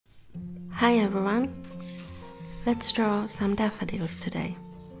Hi everyone! Let's draw some daffodils today.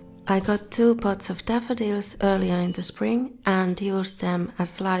 I got 2 pots of daffodils earlier in the spring and used them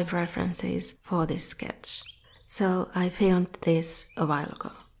as live references for this sketch. So I filmed this a while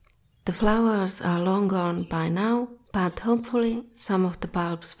ago. The flowers are long gone by now, but hopefully some of the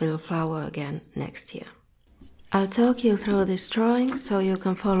bulbs will flower again next year. I'll talk you through this drawing so you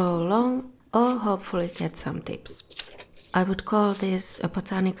can follow along or hopefully get some tips. I would call this a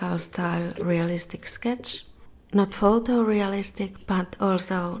botanical style realistic sketch. Not photorealistic, but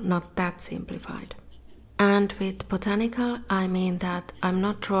also not that simplified. And with botanical, I mean that I'm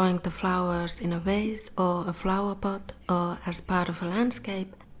not drawing the flowers in a vase or a flower pot or as part of a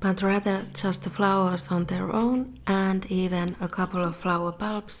landscape, but rather just the flowers on their own and even a couple of flower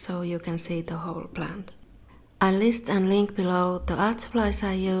bulbs so you can see the whole plant. I'll list and link below the art supplies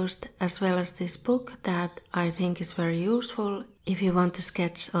I used, as well as this book that I think is very useful if you want to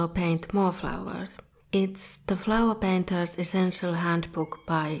sketch or paint more flowers. It's the Flower Painter's Essential Handbook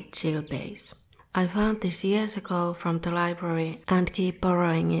by Jill Bays. I found this years ago from the library and keep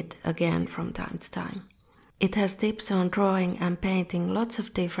borrowing it again from time to time. It has tips on drawing and painting lots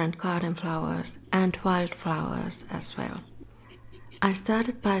of different garden flowers and wildflowers as well. I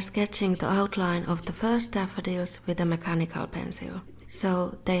started by sketching the outline of the first daffodils with a mechanical pencil.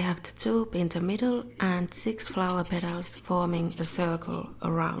 So they have the tube in the middle and 6 flower petals forming a circle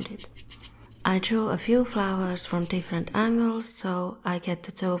around it. I drew a few flowers from different angles so I get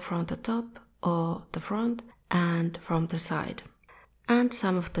the tube from the top or the front and from the side. And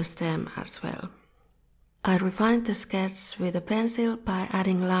some of the stem as well. I refined the sketch with a pencil by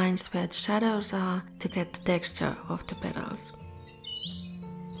adding lines where the shadows are to get the texture of the petals.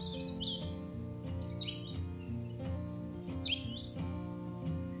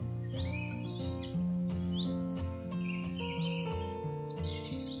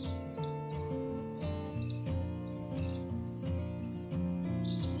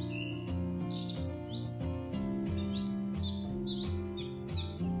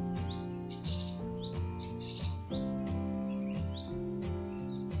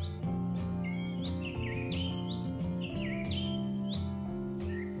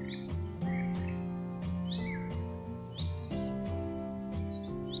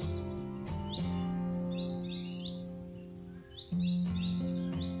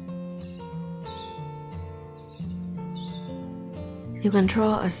 You can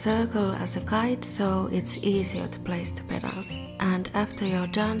draw a circle as a guide so it's easier to place the petals. And after you're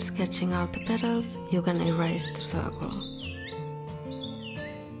done sketching out the petals, you can erase the circle.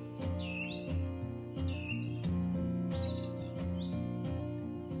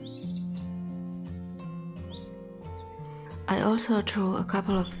 I also drew a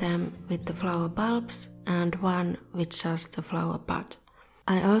couple of them with the flower bulbs and one with just the flower bud.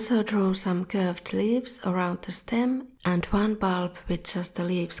 I also drew some curved leaves around the stem and one bulb with just the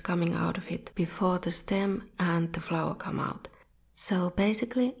leaves coming out of it before the stem and the flower come out. So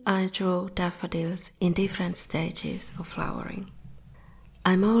basically I drew daffodils in different stages of flowering.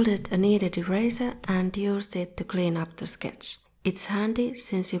 I molded a kneaded eraser and used it to clean up the sketch. It's handy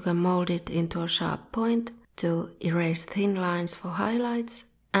since you can mold it into a sharp point to erase thin lines for highlights,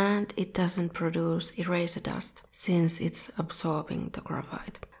 and it doesn't produce eraser dust since it's absorbing the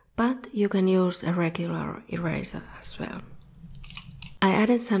graphite. But you can use a regular eraser as well. I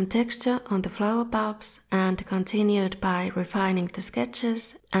added some texture on the flower bulbs and continued by refining the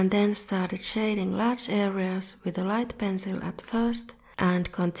sketches and then started shading large areas with a light pencil at first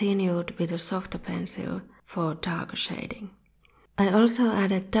and continued with a softer pencil for darker shading. I also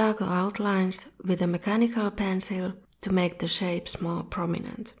added darker outlines with a mechanical pencil to make the shapes more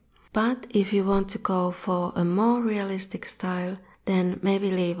prominent. But if you want to go for a more realistic style, then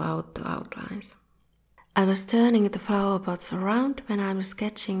maybe leave out the outlines. I was turning the flower pots around when I was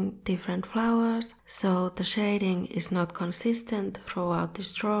sketching different flowers, so the shading is not consistent throughout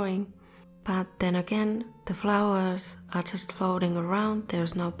this drawing. But then again, the flowers are just floating around,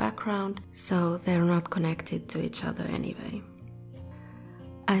 there's no background, so they're not connected to each other anyway.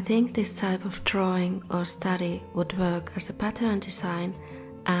 I think this type of drawing or study would work as a pattern design,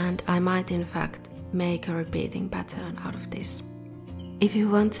 and I might in fact make a repeating pattern out of this. If you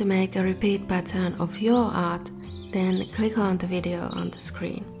want to make a repeat pattern of your art, then click on the video on the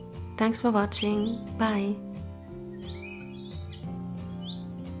screen. Thanks for watching, bye!